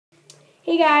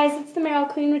Hey guys, it's the Meryl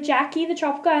Queen with Jackie, the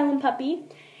Tropical Island puppy.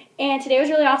 And today was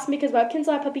really awesome because Webkinz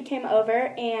puppy came over,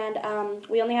 and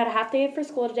we only had a half day for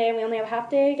school today, and we only have a half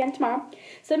day again tomorrow.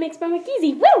 So it makes my week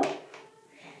easy. Woo!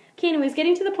 Okay, anyways,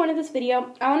 getting to the point of this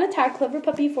video, I want to tag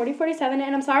Cloverpuppy4047,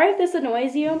 and I'm sorry if this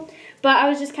annoys you, but I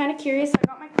was just kind of curious. I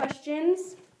got my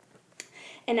questions,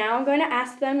 and now I'm going to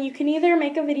ask them. You can either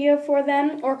make a video for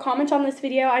them or comment on this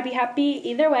video. I'd be happy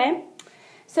either way.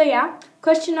 So yeah,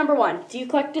 question number 1. Do you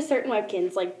collect a certain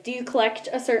Webkinz? Like, do you collect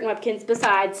a certain Webkinz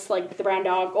besides, like, the brown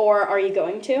dog, or are you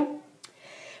going to?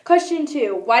 Question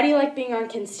 2. Why do you like being on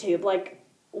kinztube? Like,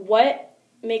 what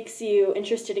makes you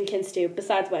interested in kinztube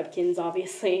besides Webkinz,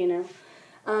 obviously, you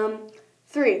know?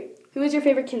 3. Who is your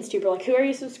favorite kinztuber? Like, who are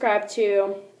you subscribed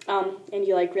to, and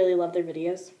you, like, really love their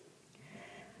videos?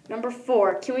 Number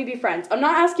 4. Can we be friends? I'm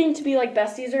not asking to be, like,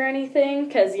 besties or anything,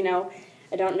 because, you know,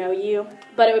 I don't know you,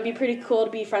 but it would be pretty cool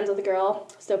to be friends with a girl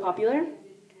so popular.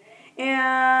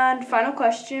 And final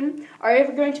question, are you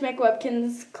ever going to make a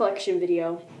Webkinz collection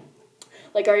video?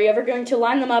 Like, are you ever going to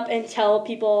line them up and tell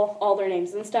people all their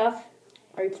names and stuff?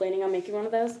 Are you planning on making one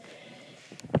of those?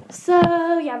 So,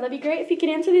 yeah, that'd be great if you could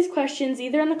answer these questions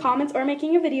either in the comments or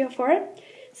making a video for it.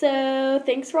 So,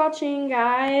 thanks for watching,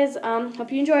 guys.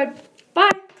 Hope you enjoyed.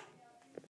 Bye!